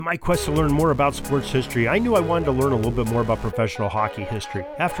In my quest to learn more about sports history, I knew I wanted to learn a little bit more about professional hockey history.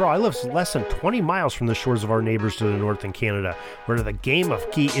 After all, I live less than 20 miles from the shores of our neighbors to the north in Canada, where the game of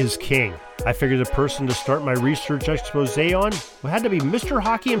hockey is king. I figured the person to start my research expose on had to be Mr.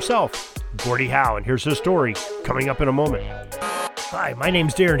 Hockey himself, Gordie Howe, and here's his story, coming up in a moment. Hi, my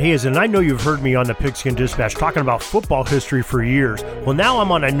name's Darren Hayes, and I know you've heard me on the Pigskin Dispatch talking about football history for years. Well, now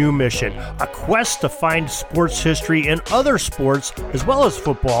I'm on a new mission, a quest to find sports history in other sports as well as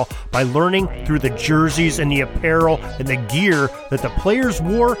football by learning through the jerseys and the apparel and the gear that the players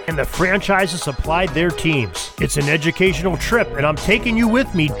wore and the franchises supplied their teams. It's an educational trip, and I'm taking you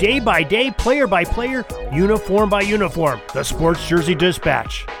with me day by day, player by player, uniform by uniform. The Sports Jersey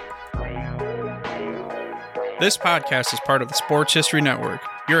Dispatch. This podcast is part of the Sports History Network,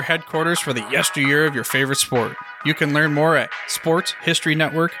 your headquarters for the yesteryear of your favorite sport. You can learn more at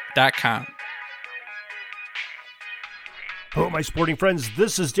sportshistorynetwork.com. Hello, my sporting friends.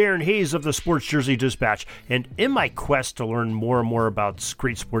 This is Darren Hayes of the Sports Jersey Dispatch, and in my quest to learn more and more about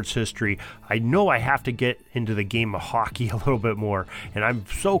great sports history, I know I have to get into the game of hockey a little bit more, and I'm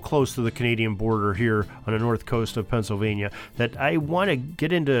so close to the Canadian border here on the north coast of Pennsylvania that I want to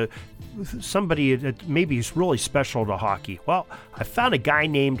get into somebody that maybe is really special to hockey. Well, I found a guy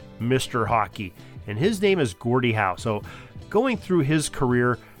named Mr. Hockey, and his name is Gordie Howe. So going through his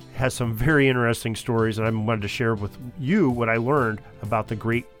career has some very interesting stories, and I wanted to share with you what I learned about the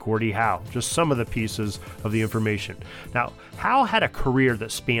great Gordie Howe, just some of the pieces of the information. Now, Howe had a career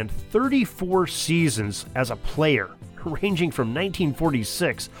that spanned 34 seasons as a player, ranging from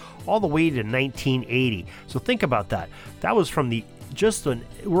 1946 all the way to 1980. So think about that. That was from just when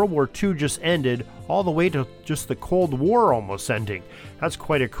World War II just ended all the way to just the Cold War almost ending. That's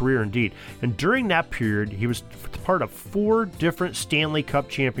quite a career indeed. And during that period, he was part of 4 different Stanley Cup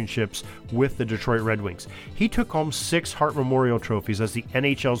championships with the Detroit Red Wings. He took home 6 Hart Memorial trophies as the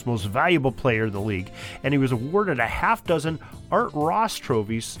NHL's most valuable player in the league, and he was awarded a half dozen Art Ross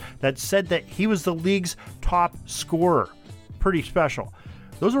trophies that said that he was the league's top scorer. Pretty special.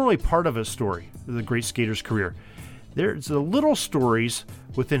 Those are only part of his story, the great skater's career. There's the little stories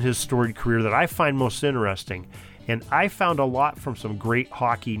within his storied career that I find most interesting, and I found a lot from some great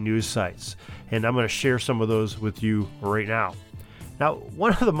hockey news sites, and I'm going to share some of those with you right now. Now,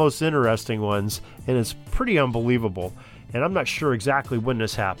 one of the most interesting ones, and it's pretty unbelievable, and I'm not sure exactly when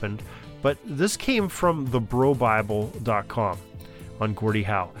this happened, but this came from thebrobible.com on Gordie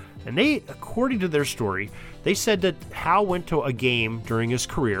Howe. And they, according to their story, they said that Howe went to a game during his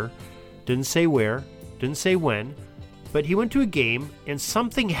career, didn't say where, didn't say when, but he went to a game and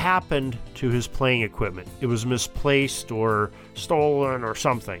something happened to his playing equipment. It was misplaced or stolen or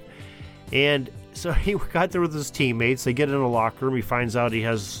something. And so he got there with his teammates. They get in a locker room. He finds out he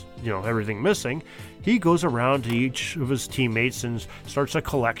has, everything missing. He goes around to each of his teammates and starts a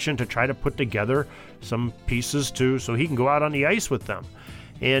collection to try to put together some pieces so he can go out on the ice with them.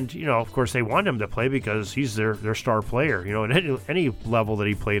 And, of course, they want him to play because he's their star player. At any level that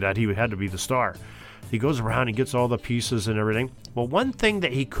he played at, he had to be the star. He goes around and gets all the pieces and everything. Well, one thing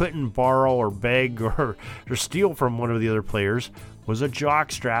that he couldn't borrow or beg or steal from one of the other players was a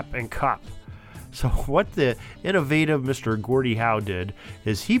jock strap and cup. So what the innovative Mr. Gordie Howe did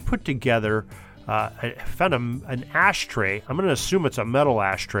is he put together, found an ashtray. I'm going to assume it's a metal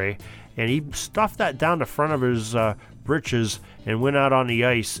ashtray. And he stuffed that down the front of his britches and went out on the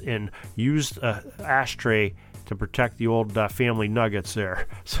ice and used an ashtray to protect the old family nuggets there.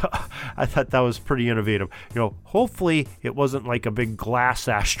 So I thought that was pretty innovative. Hopefully it wasn't like a big glass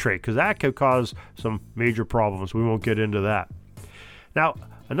ashtray, because that could cause some major problems. We won't get into that. Now,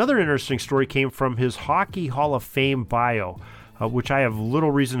 another interesting story came from his Hockey Hall of Fame bio, which I have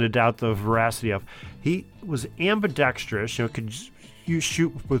little reason to doubt the veracity of. He was ambidextrous, could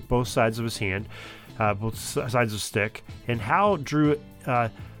shoot with both sides of his hand, both sides of the stick, and Howe drew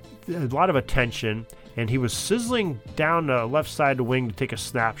a lot of attention. And he was sizzling down the left side of the wing to take a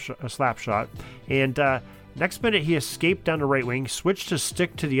slap shot. And next minute, he escaped down the right wing, switched his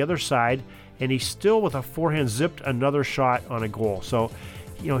stick to the other side, and he still, with a forehand, zipped another shot on a goal. So,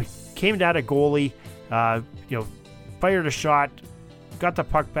 he came down a goalie, fired a shot, got the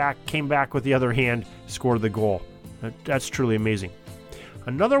puck back, came back with the other hand, scored the goal. That's truly amazing.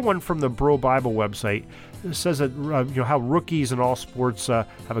 Another one from the Bro Bible website says that how rookies in all sports have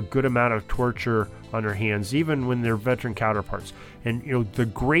a good amount of torture on their hands, even when they're veteran counterparts. And the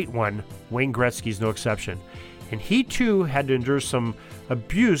great one, Wayne Gretzky's no exception. And he too had to endure some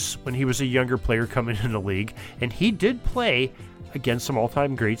abuse when he was a younger player coming in the league. And he did play against some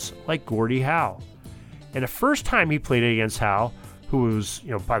all-time greats like Gordie Howe. And the first time he played against Howe, who was,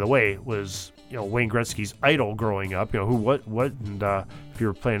 by the way, was Wayne Gretzky's idol growing up. And if you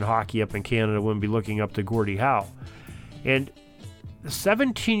were playing hockey up in Canada, wouldn't be looking up to Gordie Howe. And the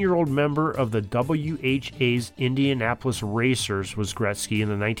 17-year-old member of the WHA's Indianapolis Racers was Gretzky in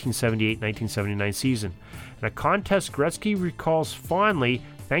the 1978-1979 season. In a contest Gretzky recalls fondly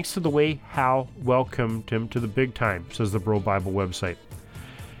thanks to the way Howe welcomed him to the big time, says the Bro Bible website.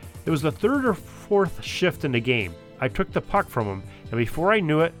 It was the third or fourth shift in the game. I took the puck from him, and before I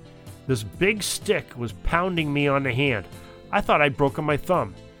knew it, this big stick was pounding me on the hand. I thought I'd broken my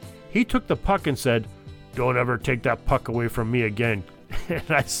thumb. He took the puck and said, "Don't ever take that puck away from me again." And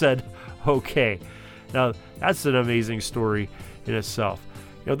I said, "Okay." Now, that's an amazing story in itself.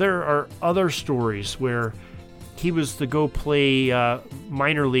 There are other stories where he was to go play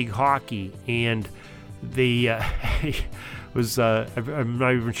minor league hockey, and he was, I'm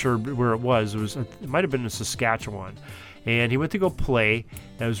not even sure where it was. It might have been in Saskatchewan. And he went to go play.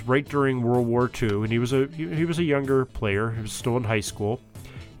 That was right during World War II, and he was a younger player. He was still in high school,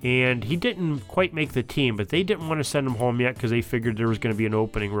 and he didn't quite make the team. But they didn't want to send him home yet because they figured there was going to be an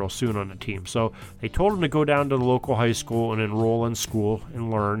opening real soon on the team. So they told him to go down to the local high school and enroll in school and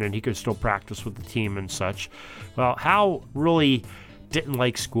learn, and he could still practice with the team and such. Well, Howe really didn't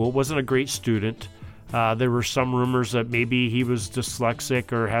like school. Wasn't a great student. There were some rumors that maybe he was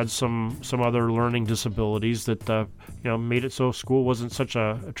dyslexic or had some other learning disabilities that made it so school wasn't such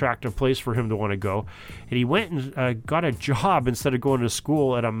a attractive place for him to want to go. And he went and got a job instead of going to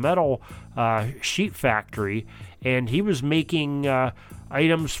school at a metal sheet factory, and he was making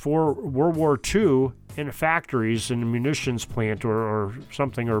items for World War II in factories in a munitions plant or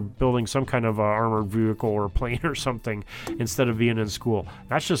something, or building some kind of armored vehicle or plane or something instead of being in school.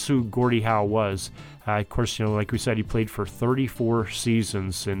 That's just who Gordie Howe was. Of course, like we said, he played for 34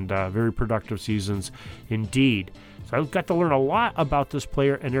 seasons and very productive seasons indeed. So I got to learn a lot about this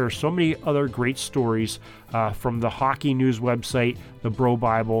player, and there are so many other great stories from the Hockey News website, the Bro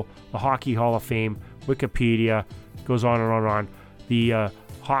Bible, the Hockey Hall of Fame, Wikipedia, goes on and on and on. The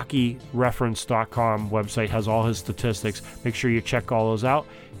hockeyreference.com website has all his statistics. Make sure you check all those out.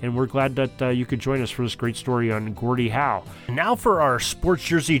 And we're glad that you could join us for this great story on Gordie Howe. Now for our sports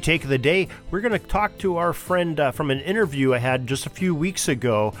jersey take of the day, we're going to talk to our friend from an interview I had just a few weeks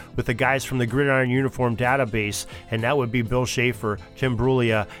ago with the guys from the Gridiron Uniform Database, and that would be Bill Schaefer, Tim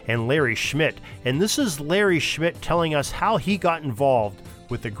Bruglia, and Larry Schmidt. And this is Larry Schmidt telling us how he got involved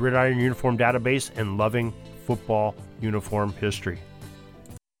with the Gridiron Uniform Database and loving football uniform history.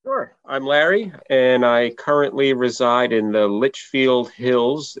 Sure. I'm Larry, and I currently reside in the Litchfield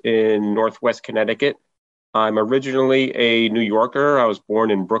Hills in Northwest Connecticut. I'm originally a New Yorker. I was born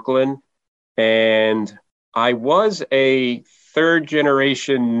in Brooklyn, and I was a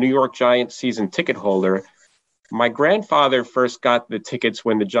third-generation New York Giants season ticket holder. My grandfather first got the tickets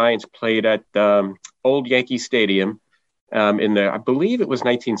when the Giants played at Old Yankee Stadium I believe it was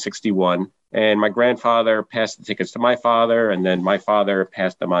 1961. And my grandfather passed the tickets to my father, and then my father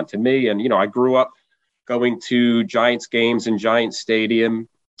passed them on to me. And, I grew up going to Giants games in Giants Stadium.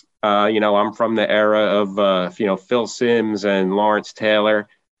 I'm from the era of, Phil Simms and Lawrence Taylor.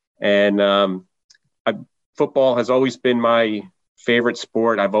 And football has always been my favorite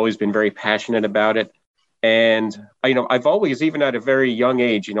sport. I've always been very passionate about it. And, I've always, even at a very young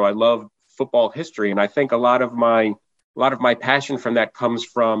age, I love football history. And I think a lot of my passion from that comes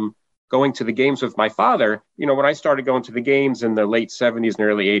from going to the games with my father. When I started going to the games in the late 70s and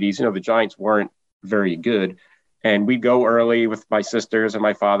early 80s, the Giants weren't very good. And we'd go early with my sisters, and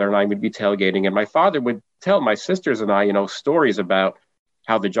my father and I would be tailgating. And my father would tell my sisters and I, stories about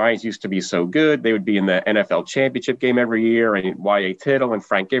how the Giants used to be so good. They would be in the NFL championship game every year, and Y.A. Tittle and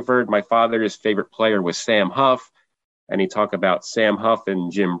Frank Gifford. My father's favorite player was Sam Huff. And he'd talk about Sam Huff and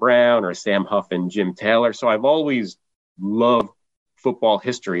Jim Brown, or Sam Huff and Jim Taylor. So I've always loved football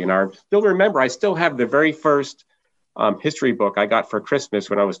history. And I still have the very first history book I got for Christmas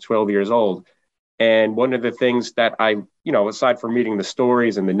when I was 12 years old. And one of the things that I, aside from reading the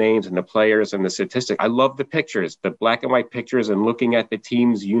stories and the names and the players and the statistics, I love the pictures, the black and white pictures, and looking at the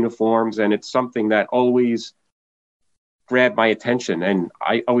team's uniforms. And it's something that always grabbed my attention. And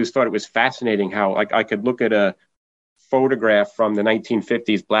I always thought it was fascinating how I could look at a photograph from the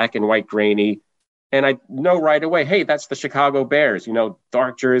 1950s, black and white, grainy, and I know right away, hey, that's the Chicago Bears,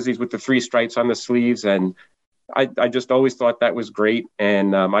 dark jerseys with the 3 stripes on the sleeves. And I just always thought that was great.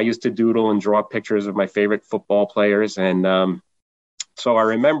 And I used to doodle and draw pictures of my favorite football players. And so I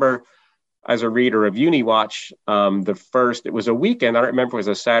remember as a reader of UniWatch, it was a weekend. I don't remember if it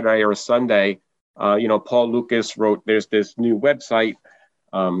was a Saturday or a Sunday. Paul Lucas wrote, there's this new website,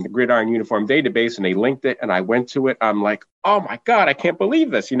 the Gridiron Uniform Database, and they linked it. And I went to it. I'm like, oh my God, I can't believe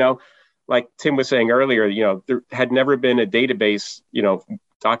this, like Tim was saying earlier, there had never been a database,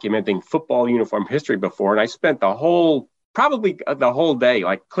 documenting football uniform history before. And I spent probably the whole day,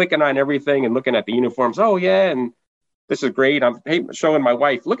 like clicking on everything and looking at the uniforms. Oh yeah. And this is great. I'm showing my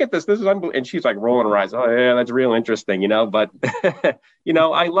wife, look at this. This is unbelievable. And she's like rolling her eyes. Oh yeah, that's real interesting, but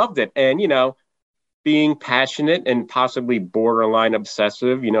I loved it. And, being passionate and possibly borderline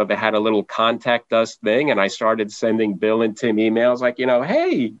obsessive, they had a little contact us thing. And I started sending Bill and Tim emails like,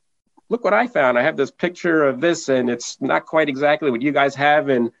 hey, look what I found. I have this picture of this and it's not quite exactly what you guys have.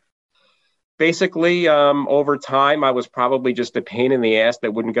 And basically, over time, I was probably just a pain in the ass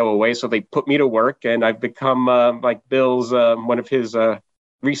that wouldn't go away. So they put me to work, and I've become like Bill's, one of his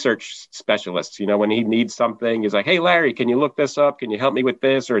research specialists. When he needs something, he's like, hey, Larry, can you look this up? Can you help me with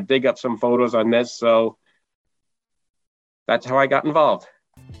this or dig up some photos on this? So that's how I got involved.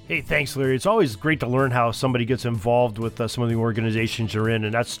 Hey, thanks, Larry. It's always great to learn how somebody gets involved with some of the organizations you're in,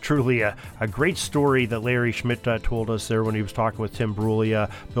 and that's truly a great story that Larry Schmidt told us there when he was talking with Tim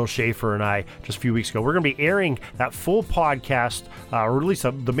Brulia, Bill Schaefer, and I just a few weeks ago. We're going to be airing that full podcast, or at least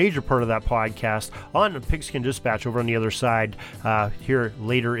the major part of that podcast, on Pigskin Dispatch over on the other side here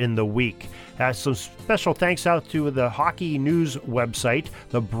later in the week. Some special thanks out to the Hockey News website,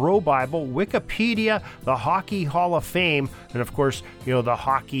 the Bro Bible, Wikipedia, the Hockey Hall of Fame, and of course, the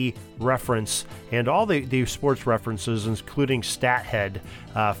Hockey Reference, and all the sports references, including StatHead,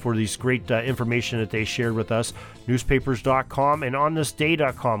 for these great information that they shared with us. Newspapers.com and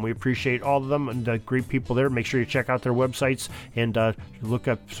onthisday.com. We appreciate all of them and the great people there. Make sure you check out their websites and look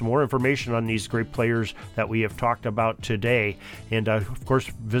up some more information on these great players that we have talked about today. And of course,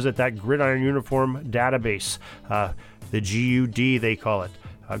 visit that Gridiron Uniform database, the GUD they call it.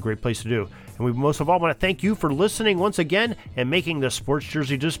 A great place to do. And we most of all want to thank you for listening once again and making the Sports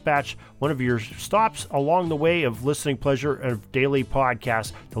Jersey Dispatch one of your stops along the way of listening pleasure of daily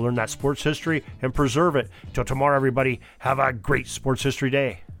podcasts to learn that sports history and preserve it. Till tomorrow, everybody, have a great Sports History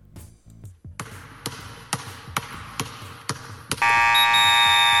Day.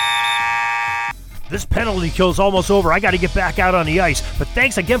 This penalty kill is almost over. I got to get back out on the ice. But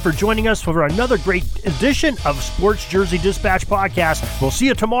thanks again for joining us for another great edition of Sports Jersey Dispatch Podcast. We'll see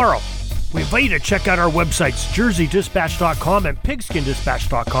you tomorrow. We invite you to check out our websites, jerseydispatch.com and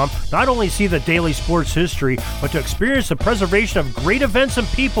pigskindispatch.com. Not only see the daily sports history, but to experience the preservation of great events and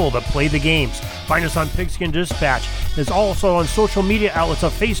people that play the games. Find us on Pigskin Dispatch. It's also on social media outlets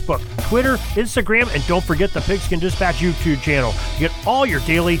of Facebook, Twitter, Instagram, and don't forget the Pigskin Dispatch YouTube channel. You get all your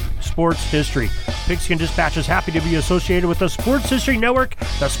daily sports history. Pigskin Dispatch is happy to be associated with the Sports History Network,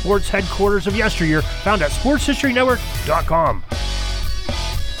 the sports headquarters of yesteryear, found at sportshistorynetwork.com.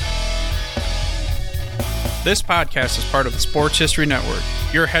 This podcast is part of the Sports History Network,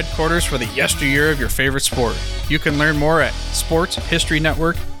 your headquarters for the yesteryear of your favorite sport. You can learn more at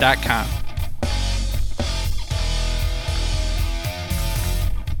sportshistorynetwork.com.